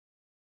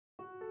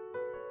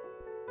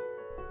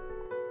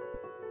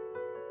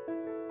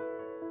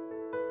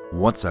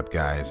What's up,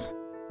 guys?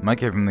 Mike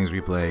here from Things We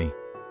Play,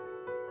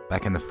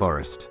 back in the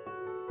forest.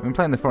 I've been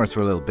playing the forest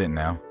for a little bit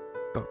now.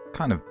 Got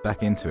kind of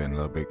back into it in a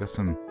little bit. Got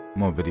some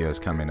more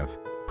videos coming of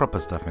proper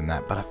stuff in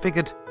that. But I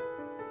figured,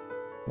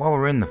 while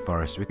we're in the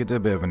forest, we could do a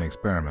bit of an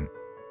experiment.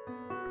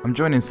 I'm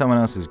joining someone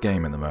else's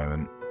game at the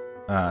moment.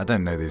 I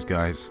don't know these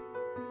guys.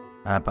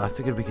 But I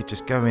figured we could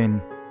just go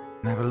in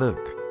and have a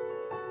look.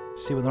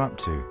 See what they're up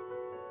to.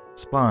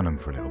 Spy on them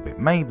for a little bit.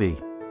 Maybe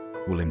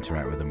we'll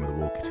interact with them with the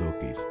walkie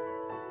talkies.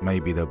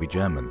 Maybe they'll be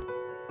German.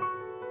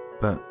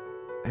 But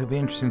it'll be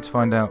interesting to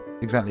find out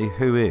exactly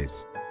who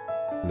is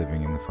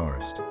living in the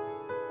forest.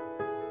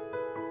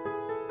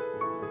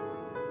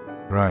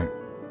 Right.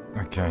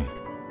 Okay.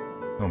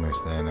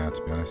 Almost there now,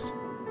 to be honest.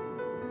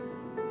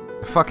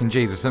 Fucking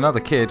Jesus, another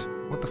kid.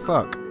 What the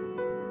fuck?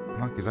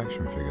 I like his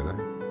action figure,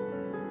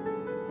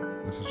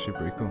 though. That's actually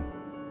pretty cool.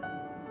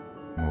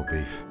 More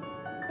beef.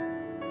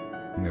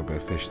 A little bit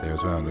of fish there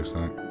as well, it looks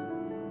like.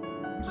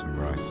 And some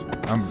rice.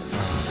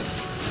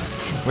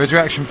 Where's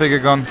your action figure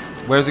gone?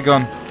 Where's it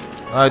gone?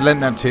 I lent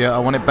that to you. I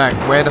want it back.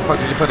 Where the fuck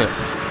did you put it?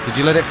 Did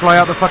you let it fly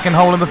out the fucking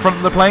hole in the front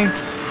of the plane?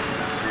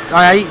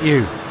 I hate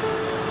you.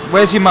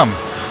 Where's your mum?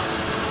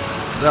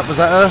 Was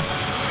that her?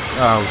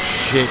 Oh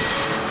shit.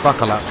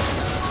 Buckle up.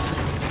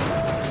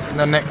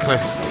 The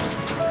necklace.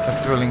 A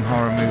thrilling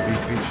horror movie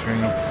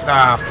featuring...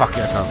 Ah, fuck it.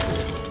 I can't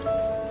see it.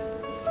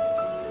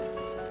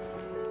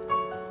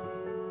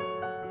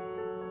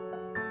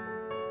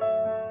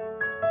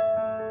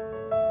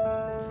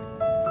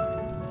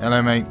 Hello,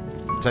 mate.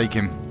 Take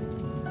him.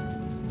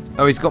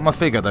 Oh, he's got my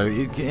figure, though.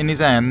 In his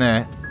hand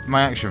there.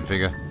 My action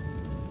figure.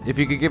 If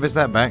you could give us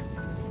that back.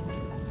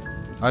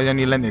 I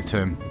only lent it to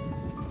him.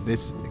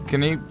 This...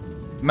 Can you...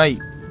 Mate.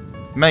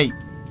 Mate.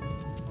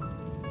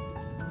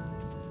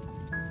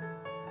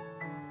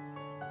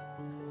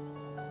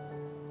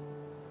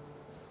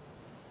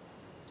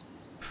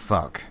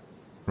 Fuck.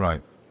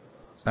 Right.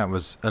 That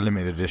was a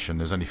limited edition.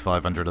 There's only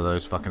 500 of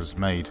those fuckers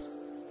made.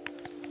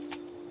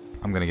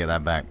 I'm gonna get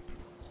that back.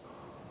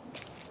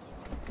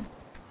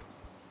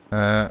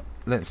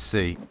 Let's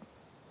see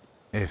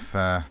if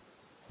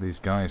these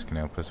guys can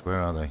help us. Where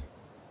are they?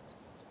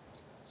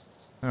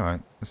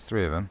 Alright, there's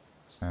 3 of them,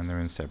 and they're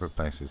in separate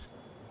places.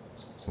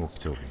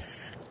 Walkie-talkie.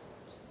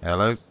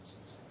 Hello?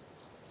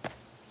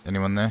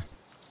 Anyone there?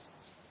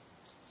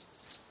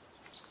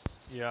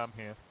 Yeah, I'm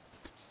here.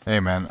 Hey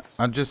man,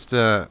 I just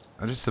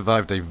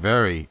survived a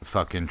very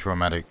fucking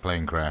traumatic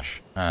plane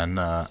crash, and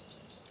I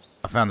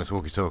found this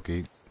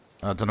walkie-talkie.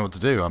 I don't know what to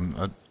do.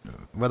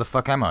 Where the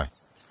fuck am I?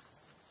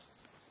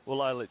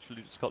 Well, I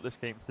literally just got this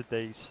game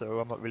today, so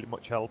I'm not really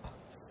much help.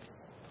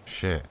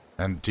 Shit.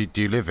 And do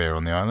you live here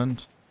on the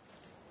island?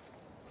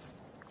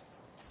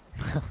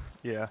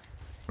 Yeah.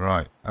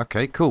 Right.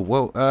 Okay, cool.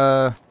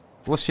 Well,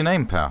 what's your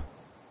name, pal?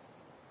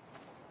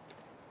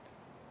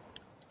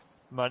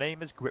 My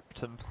name is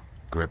Gripton.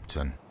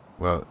 Gripton.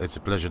 Well, it's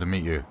a pleasure to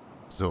meet you.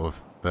 Sort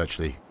of,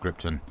 virtually,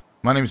 Gripton.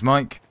 My name's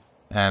Mike,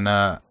 and,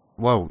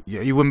 well,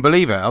 you wouldn't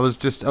believe it. I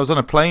was on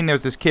a plane, there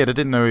was this kid, I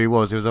didn't know who he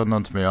was holding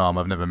onto my arm,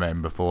 I've never met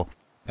him before.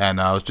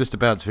 And I was just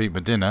about to eat my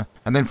dinner,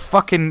 and then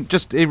fucking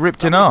it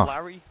ripped in half.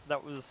 Larry,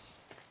 that was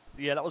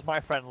my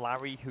friend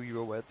Larry, who you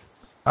were with.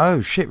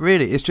 Oh shit,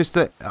 really? It's just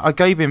that I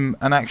gave him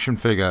an action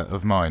figure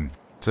of mine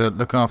to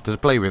look after, to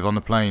play with on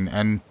the plane,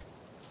 and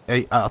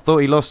I thought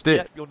he lost it.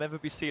 Yeah, you'll never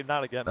be seeing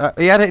that again.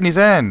 He had it in his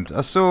hand.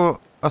 I saw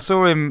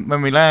him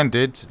when we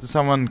landed.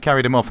 Someone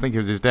carried him off. I think it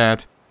was his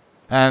dad,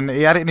 and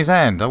he had it in his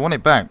hand. I want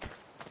it back.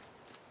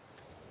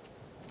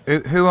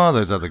 Who are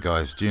those other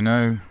guys? Do you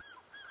know?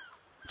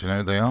 Do you know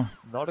who they are?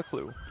 Not a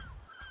clue.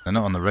 They're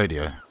not on the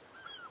radio.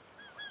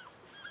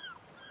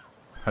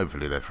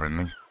 Hopefully they're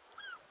friendly.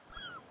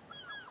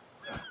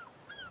 I'm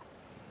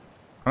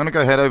gonna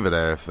go head over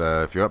there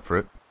if you're up for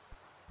it.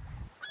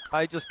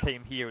 I just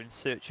came here in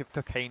search of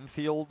cocaine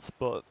fields,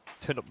 but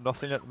turned up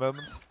nothing at the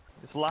moment.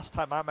 It's the last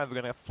time I'm ever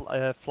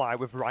gonna fly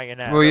with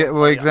Ryanair. Well, yeah,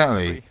 well,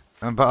 exactly.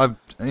 But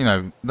you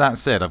know, that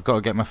said, I've got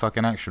to get my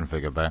fucking action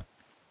figure back.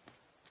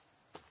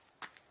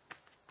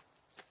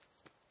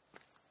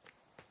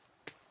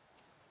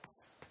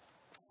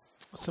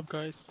 What's up,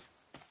 guys?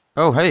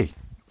 Oh, hey.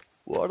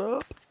 What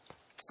up?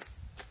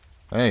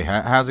 Hey,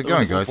 how's it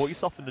going, guys?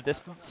 Voice off in the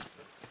distance.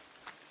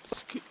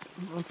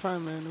 I'm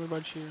fine, man. What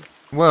about you?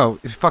 Well,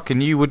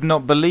 fucking, you would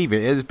not believe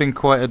it. It's been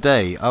quite a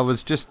day. I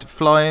was just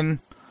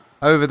flying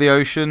over the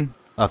ocean.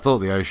 I thought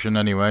the ocean,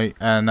 anyway.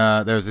 And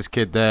there was this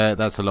kid there.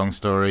 That's a long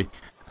story.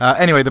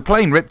 Anyway, the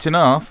plane ripped in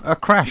half.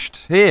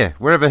 Crashed here.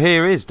 Wherever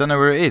here is. Don't know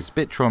where it is.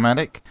 Bit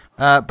traumatic.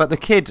 But the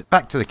kid,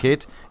 back to the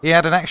kid, he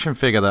had an action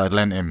figure that I'd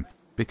lent him.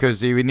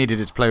 Because he needed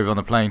it to play with on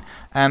the plane.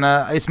 And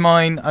it's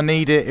mine. I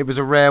need it. It was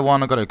a rare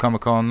one. I got it at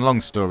Comic-Con. Long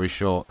story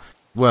short.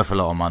 Worth a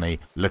lot of money.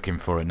 Looking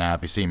for it now.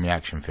 Have you seen my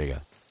action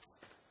figure?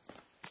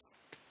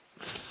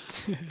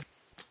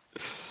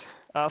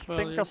 I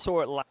think I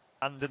saw it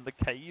land in the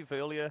cave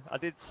earlier. I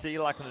did see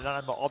like an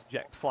inanimate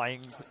object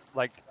flying,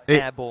 like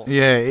airborne.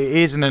 Yeah, it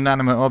is an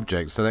inanimate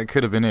object, so that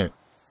could have been it.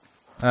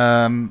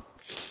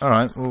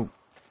 Alright, well,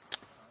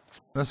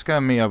 let's go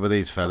and meet up with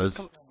these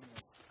fellas.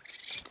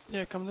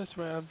 Yeah, come this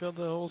way. I've built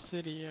a whole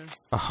city here.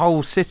 A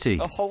whole city?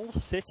 A whole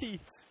city?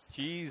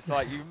 Jeez,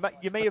 like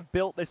you may have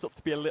built this up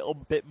to be a little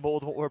bit more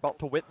than what we're about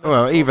to witness.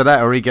 Well, either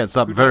that or he gets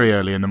up very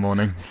early in the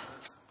morning.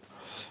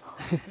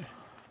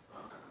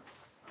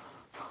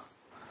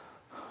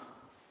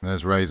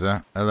 There's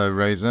Razor. Hello,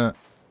 Razor.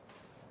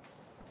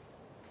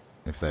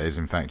 If that is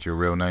in fact your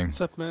real name.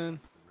 What's up, man?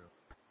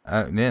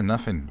 Yeah,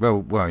 nothing.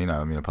 Well, you know,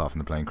 I mean, apart from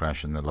the plane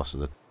crash and the loss of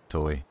the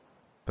toy,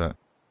 but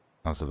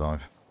I'll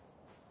survive.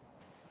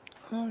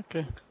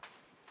 Okay.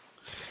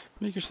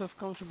 Make yourself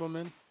comfortable,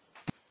 man.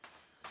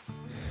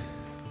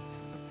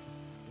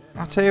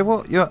 I'll tell you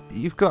what,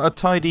 you've got a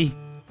tidy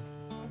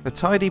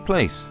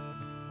place.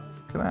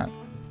 Look at that.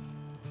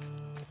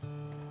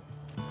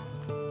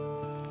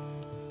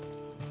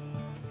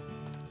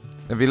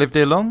 Have you lived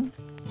here long?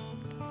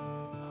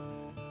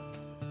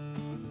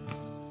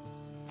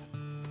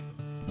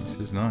 This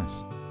is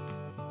nice.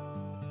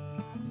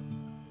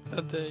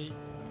 A day.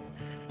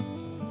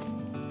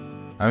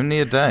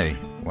 Only a day.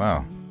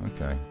 Wow.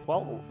 Okay.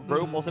 Well,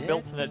 Rome wasn't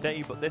built in a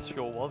day, but this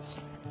sure was.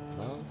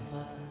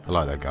 I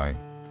like that guy.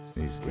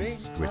 He's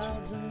witty.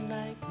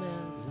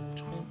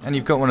 And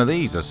you've got one of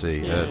these, I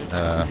see.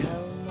 A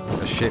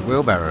shit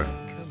wheelbarrow.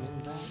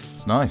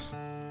 It's nice.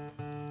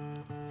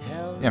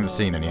 You haven't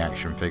seen any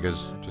action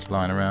figures just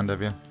lying around,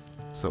 have you?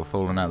 Sort of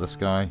falling out of the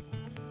sky.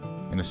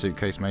 In a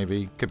suitcase,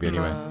 maybe? Could be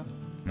anywhere.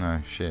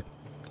 No, shit.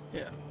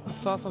 Yeah, I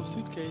saw some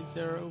suitcases.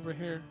 They're over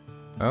here.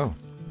 Oh,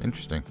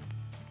 interesting.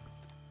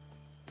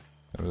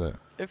 Over there.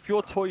 If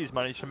your toys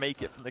manage to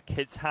make it from the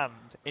kid's hand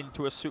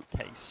into a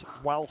suitcase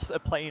whilst a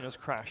plane has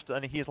crashed,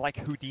 then he's like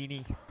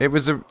Houdini. It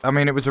was a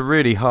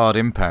really hard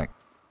impact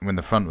when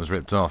the front was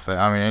ripped off.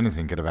 I mean,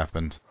 anything could have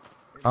happened.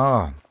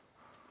 Ah,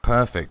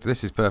 perfect.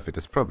 This is perfect.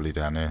 It's probably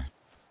down here.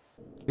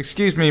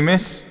 Excuse me,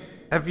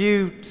 miss. Have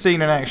you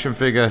seen an action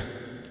figure?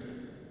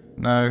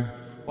 No.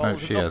 Well, No,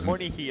 she hasn't. there's not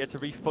money here to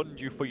refund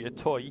you for your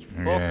toy.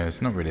 Yeah,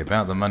 it's not really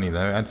about the money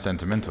though. It had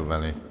sentimental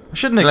value. I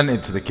shouldn't have lent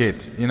it to the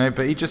kid, you know,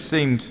 but he just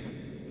seemed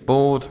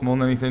bored more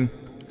than anything.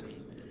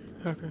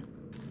 Okay.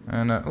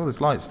 And oh,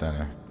 there's lights down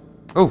here.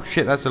 Oh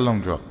shit, that's a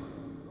long drop.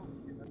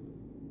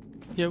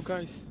 Yo,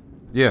 guys.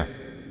 Yeah.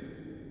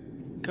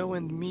 Go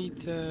and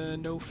meet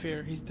No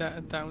Fear. He's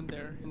down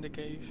there in the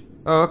cave.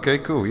 Oh, okay,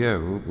 cool. Yeah,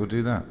 we'll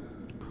do that.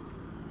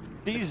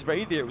 These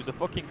radios are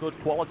fucking good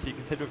quality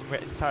considering we're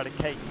inside a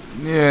cave.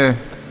 Yeah.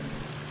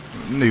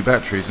 New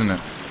batteries, isn't it?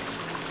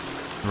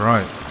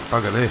 Right.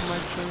 Bugger this.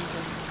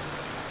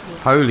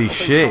 Holy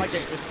shit.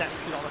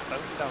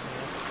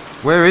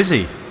 Where is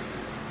he? 1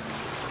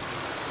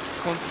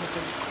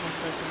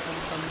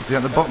 second. Is he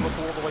at the bottom? All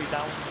the way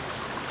down.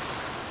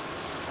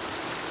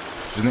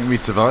 Do you think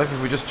we'd survive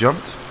if we just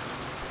jumped?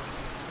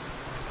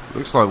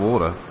 Looks like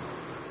water.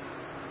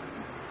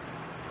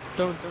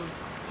 Don't do that.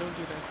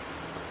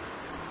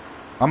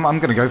 I'm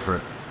gonna go for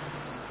it.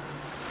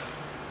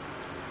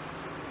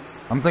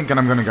 I'm thinking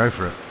I'm gonna go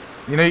for it.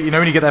 You know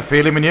when you get that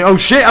feeling when you... Oh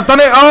shit, I've done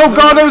it! Oh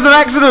god, there was an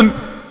accident!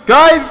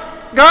 Guys!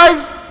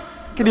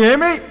 Can you hear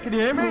me? Can you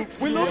hear me?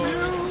 We love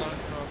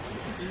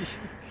you! You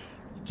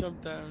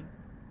jumped down.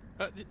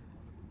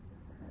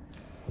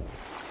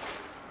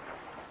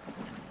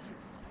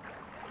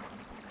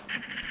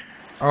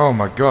 Oh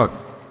my god.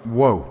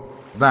 Whoa.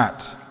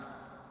 That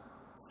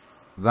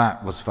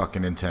was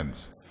fucking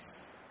intense.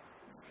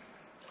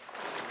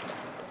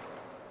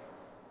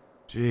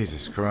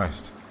 Jesus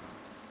Christ.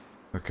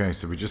 Okay,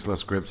 so we just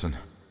lost Gripton.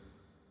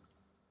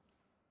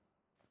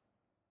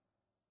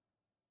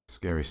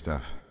 Scary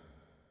stuff.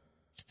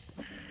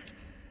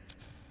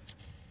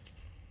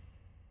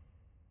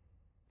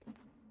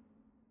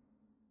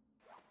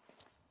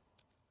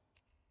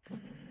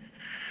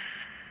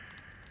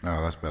 Oh,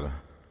 that's better.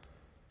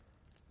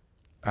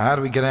 How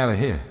do we get out of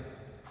here?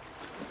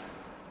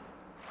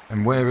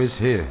 And where is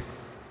here?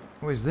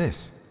 What is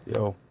this?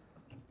 Yo,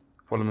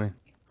 follow me.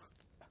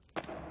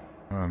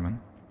 Alright,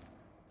 man.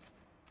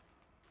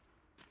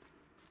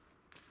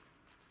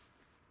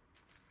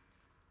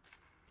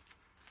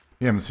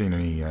 You haven't seen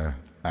any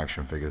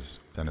action figures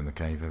down in the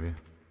cave, have you?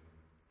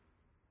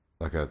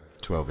 Like a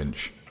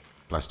 12-inch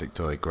plastic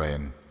toy, grey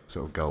and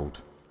sort of gold.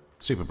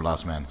 Super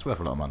Blast Man. It's worth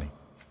a lot of money.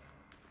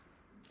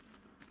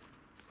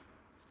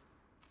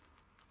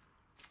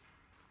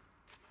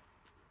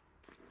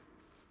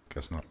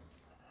 Guess not.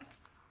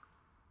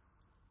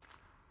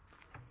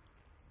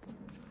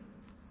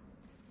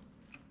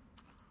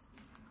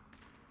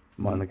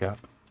 Mind the gap.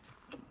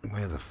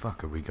 Where the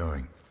fuck are we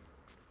going?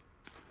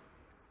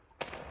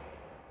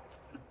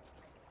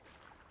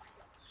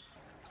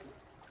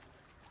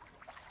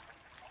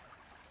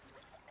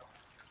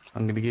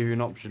 I'm gonna give you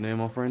an option here,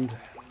 my friend.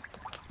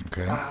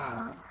 Okay.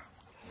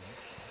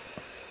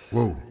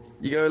 Whoa.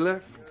 You go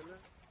left,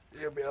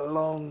 it'll be a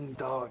long,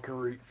 dark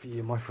route for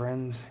you, my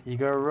friends. You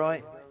go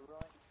right,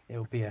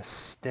 it'll be a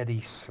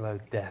steady, slow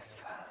death.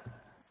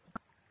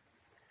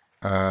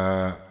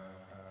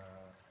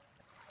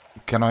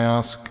 Can I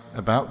ask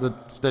about the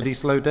steady,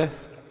 slow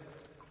death?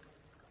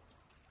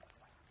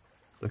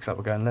 Looks like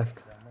we're going left.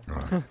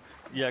 Right.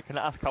 Yeah, can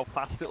I ask how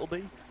fast it'll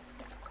be?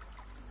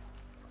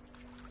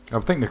 I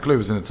think the clue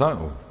was in the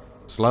title.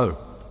 Slow.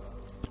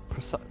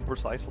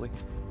 Precisely.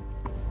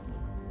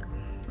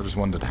 I just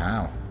wondered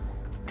how.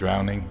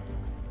 Drowning.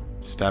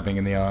 Stabbing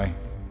in the eye.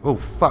 Oh,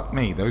 fuck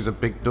me. Those are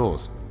big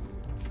doors.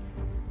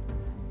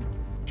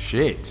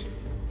 Shit.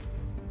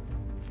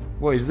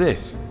 What is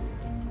this?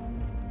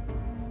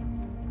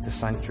 The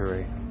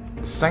sanctuary.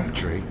 The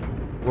sanctuary?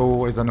 Whoa,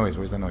 what is that noise?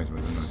 What is that noise? What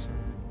is that noise?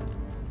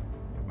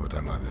 Oh, I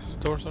don't like this.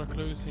 Doors are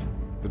closing.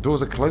 The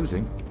doors are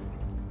closing?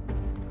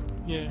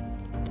 Yeah.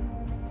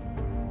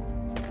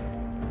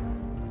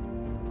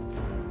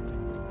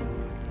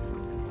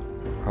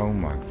 Oh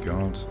my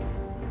god.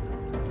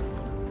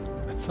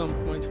 At some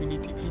point we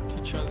need to eat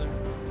each other.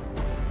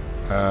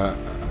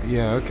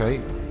 Yeah,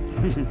 okay.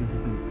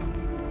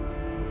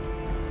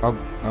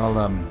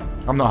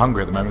 I'm not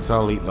hungry at the moment, so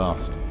I'll eat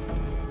last.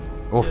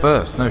 Or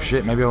first. No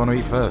shit, maybe I want to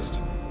eat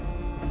first.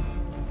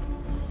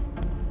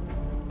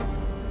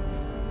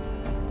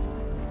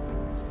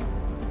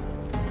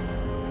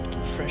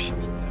 Fresh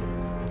meat.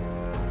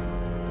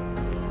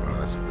 Oh,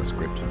 that's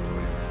scripted for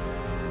you.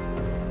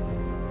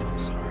 I'm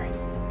sorry.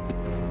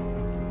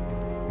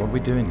 What are we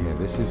doing here?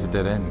 This is a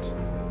dead end.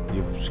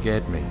 You've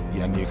scared me,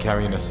 and you're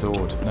carrying a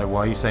sword. No,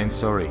 why are you saying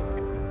sorry?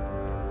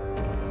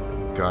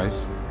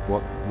 Guys,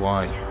 what?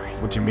 Why? Sorry.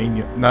 What do you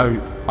mean? No,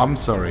 I'm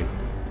sorry.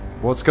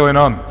 What's going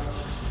on?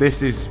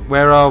 This is...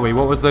 Where are we?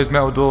 What was those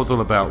metal doors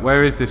all about?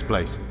 Where is this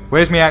place?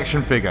 Where's my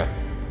action figure?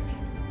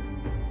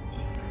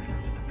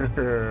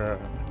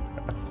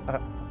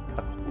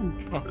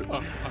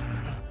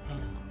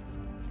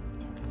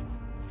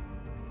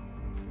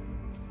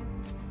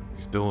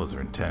 These doors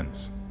are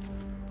intense.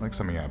 Like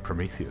something out of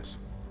Prometheus.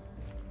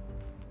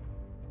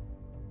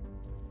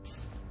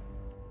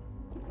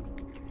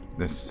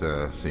 This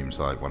seems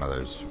like one of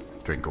those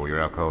drink all your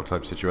alcohol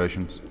type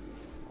situations.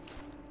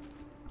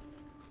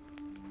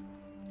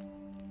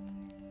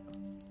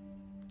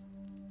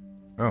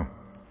 Oh.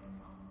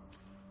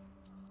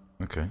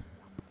 Okay.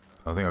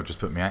 I think I'll just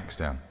put my axe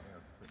down.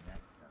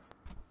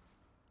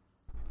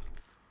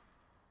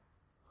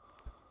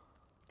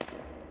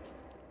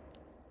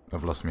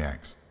 I've lost my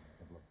axe.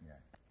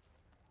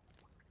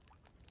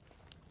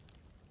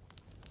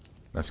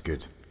 That's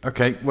good.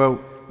 Okay, well,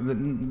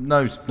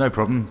 no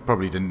problem.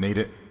 Probably didn't need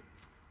it.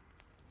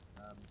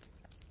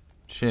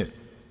 Shit.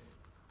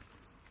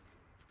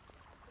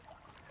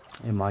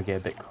 It might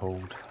get a bit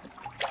cold.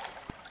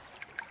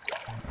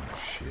 Oh,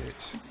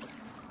 shit.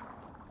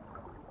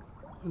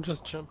 I'm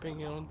just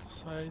jumping on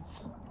the sides.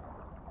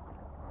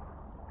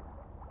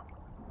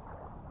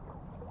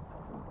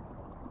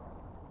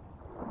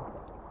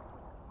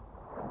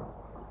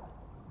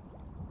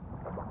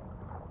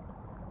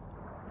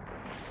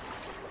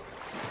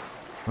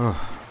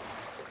 Oh.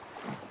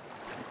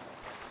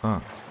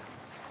 Fuck.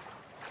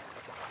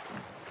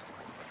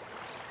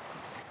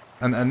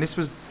 And this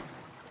was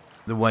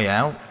the way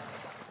out?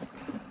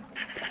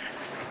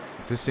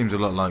 This seems a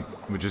lot like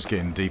we're just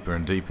getting deeper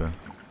and deeper.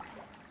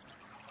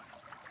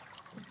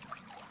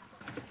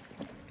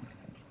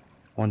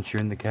 Once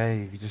you're in the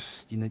cave,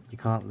 you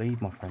can't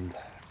leave, my friend.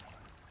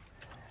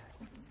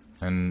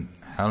 And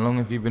how long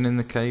have you been in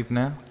the cave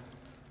now?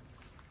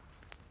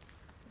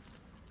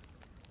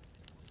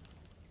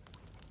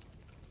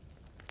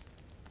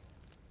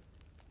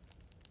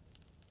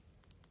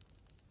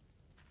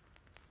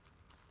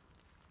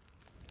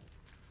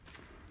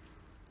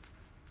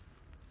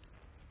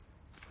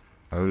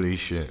 Holy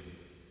shit.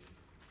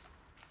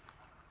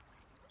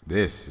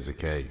 This is a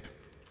cave.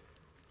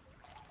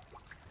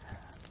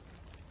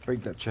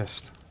 Break that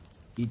chest.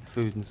 Eat the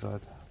food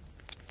inside.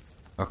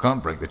 I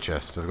can't break the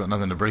chest. I've got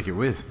nothing to break it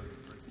with.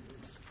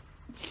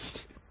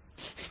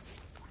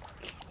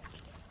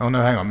 Oh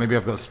no, hang on. Maybe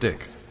I've got a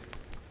stick.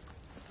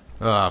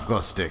 Oh, I've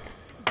got a stick.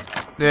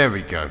 There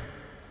we go.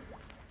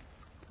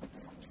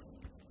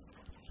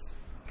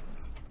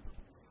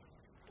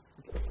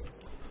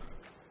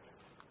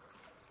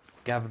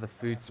 Gather the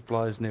food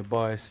supplies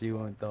nearby so you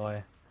won't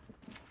die.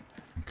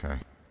 Okay.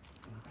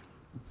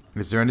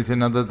 Is there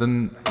anything other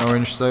than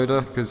orange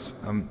soda? Because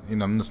you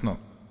know, it's not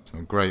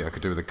great. I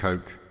could do with a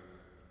Coke.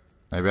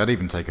 Maybe I'd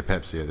even take a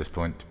Pepsi at this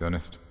point, to be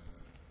honest.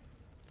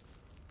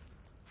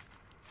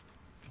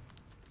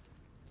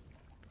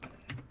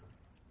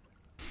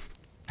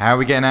 How are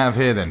we getting out of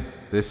here then?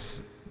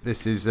 This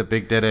is a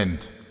big dead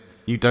end.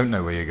 You don't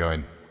know where you're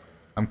going.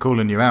 I'm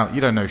calling you out. You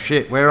don't know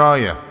shit. Where are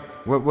you?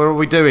 What are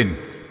we doing?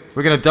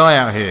 We're gonna die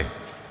out here.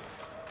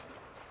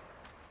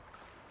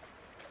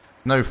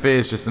 No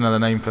fear's just another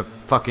name for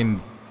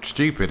fucking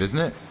stupid, isn't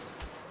it?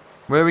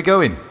 Where are we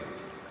going?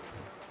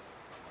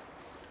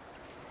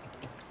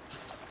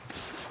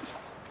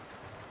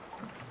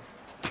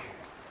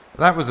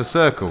 That was a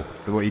circle,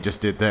 what you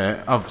just did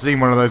there. I've seen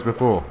one of those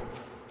before.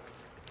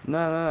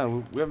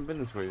 No, we haven't been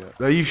this way yet.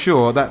 Are you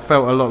sure? That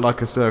felt a lot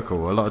like a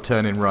circle, a lot of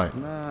turning right.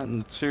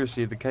 Nah,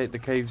 seriously, the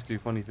caves do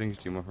funny things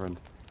to you, my friend.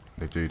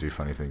 They do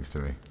funny things to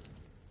me.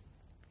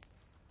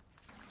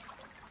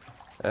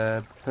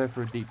 Prepare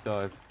for a deep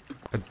dive.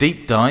 A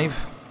deep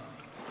dive?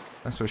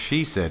 That's what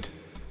she said.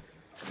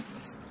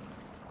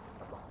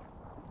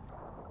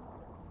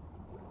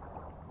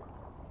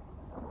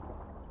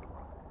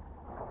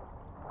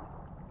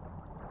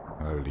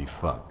 Holy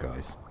fuck,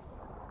 guys.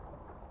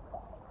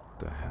 What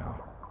the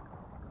hell?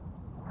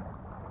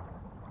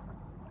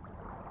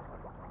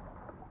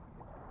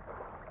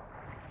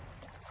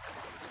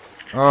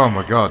 Oh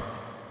my god.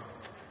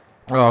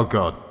 Oh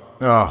god.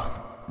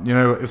 Oh. You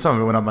know, if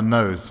something went up my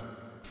nose.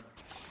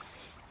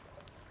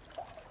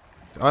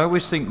 I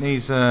always think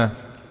these,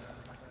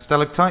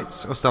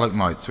 stalactites or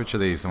stalagmites? Which are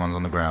these, the ones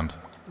on the ground?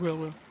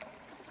 Will.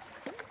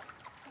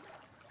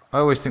 I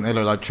always think they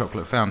look like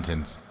chocolate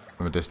fountains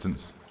from a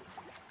distance.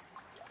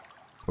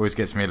 Always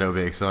gets me a little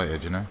bit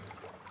excited, you know?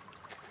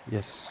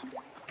 Yes.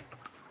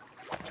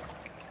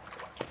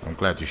 I'm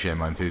glad you share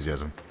my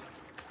enthusiasm.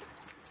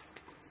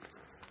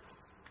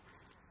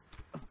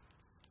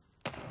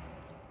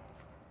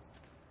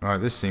 Right,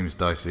 this seems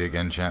dicey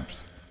again,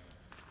 chaps.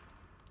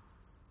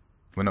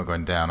 We're not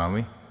going down, are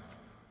we?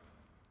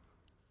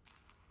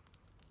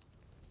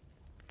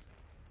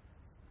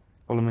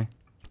 Follow me.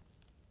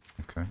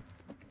 Okay.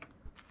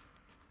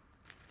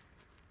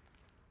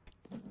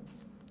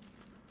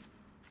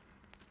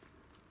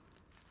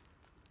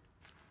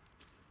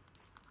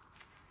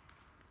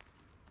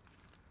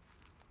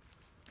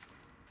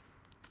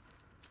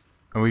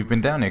 And we've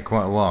been down here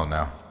quite a while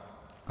now.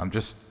 I'm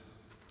just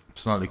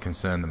slightly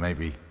concerned that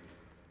maybe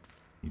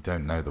you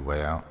don't know the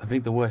way out. I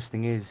think the worst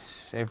thing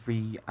is,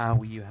 every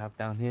hour you have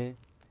down here,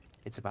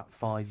 it's about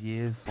 5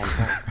 years on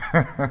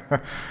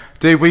top.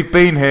 Dude, we've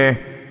been here.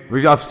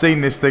 I've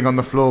seen this thing on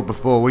the floor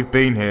before. We've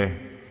been here.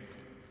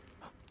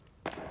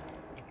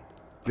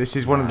 This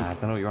is one of the... I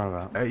don't know what you're on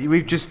about.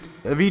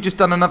 Have you just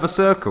done another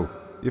circle?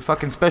 Your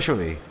fucking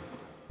specialty.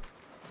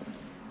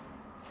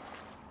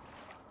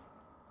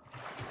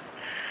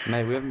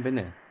 Mate, we haven't been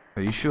here.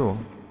 Are you sure?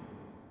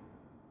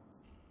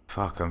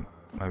 Fuck,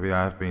 maybe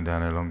I have been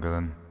down here longer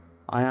than...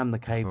 I am the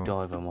cave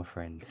diver, my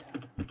friend.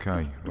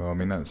 Okay, well, I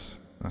mean, that's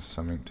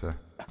something to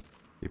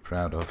be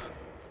proud of.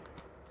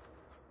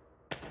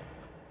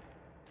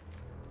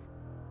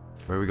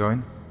 Where are we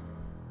going?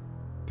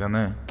 Down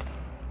there?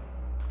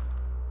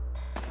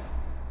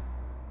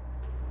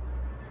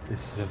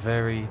 This is a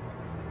very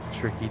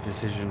tricky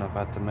decision I've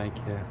had to make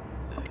here.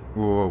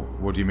 Whoa,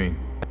 what do you mean?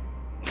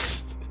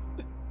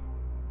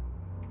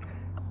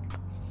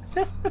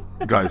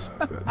 Guys,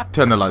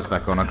 turn the lights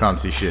back on, I can't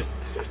see shit.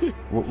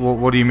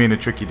 What do you mean a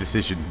tricky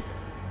decision?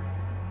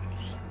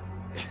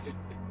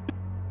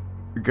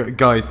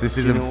 Guys, this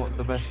isn't... You know what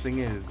the best thing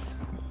is?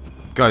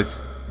 Guys,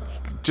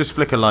 just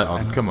flick a light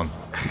on, come on.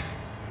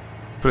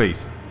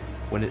 Please.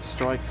 When it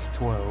strikes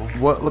 12...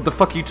 What the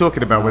fuck are you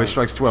talking about when it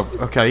strikes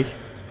 12? Okay.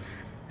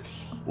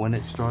 When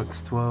it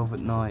strikes 12 at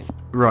night...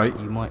 Right.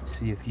 You might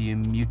see a few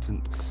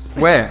mutants...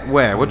 Where?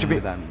 What do you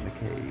mean? ...down in the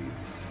caves.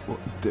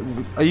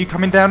 Are you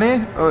coming down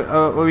here? Or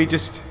are we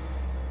just...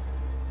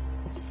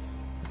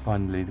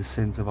 Finally, the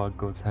sins of our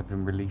gods have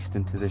been released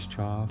into this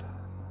child.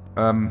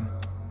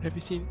 Have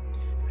you seen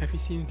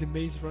the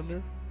Maze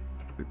Runner?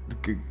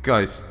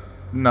 Guys,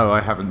 no, I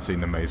haven't seen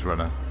the Maze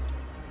Runner.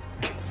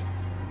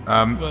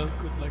 Well,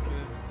 good luck with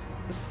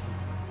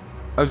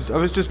it. I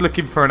was just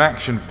looking for an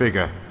action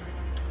figure.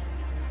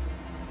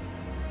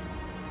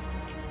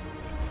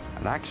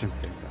 An action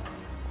figure?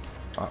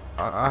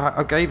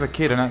 I gave a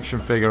kid an action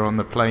figure on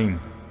the plane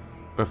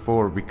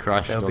before we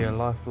crashed. There'll be a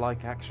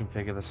lifelike action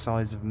figure the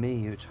size of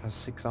me, which has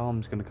 6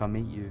 arms, gonna come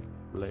eat you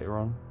later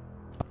on.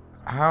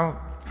 How?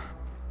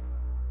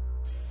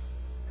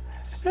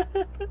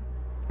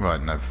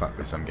 Right, no, fuck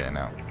this, I'm getting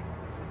out.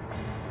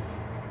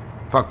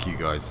 Fuck you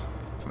guys.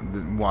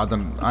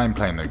 I ain't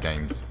playing no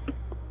games.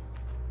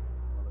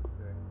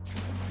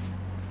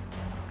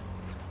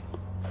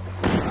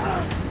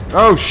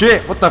 Oh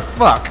shit, what the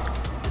fuck?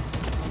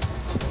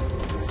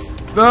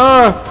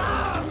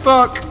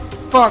 Fuck!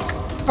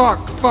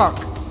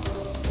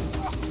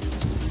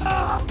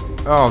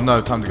 Oh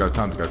no, time to go.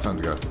 Can't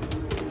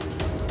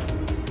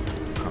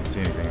see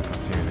anything,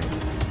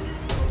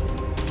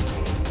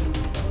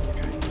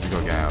 Okay, we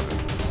gotta get out of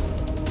here.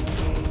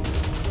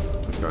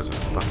 These guys are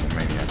fucking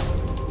maniacs.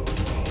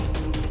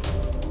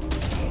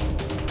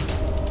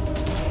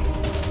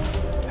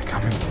 They're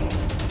coming.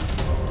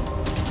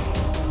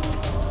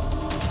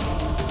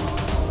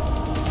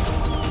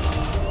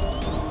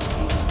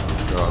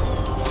 God.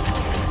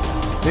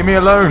 Leave me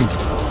alone!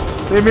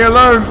 Leave me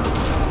alone!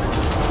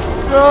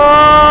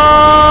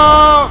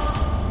 No!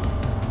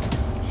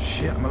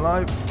 Shit, I'm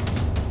alive.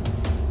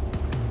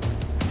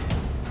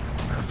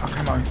 Where the fuck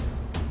am I?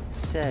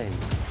 Say,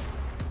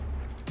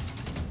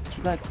 do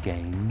you like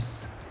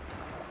games?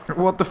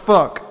 What the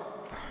fuck?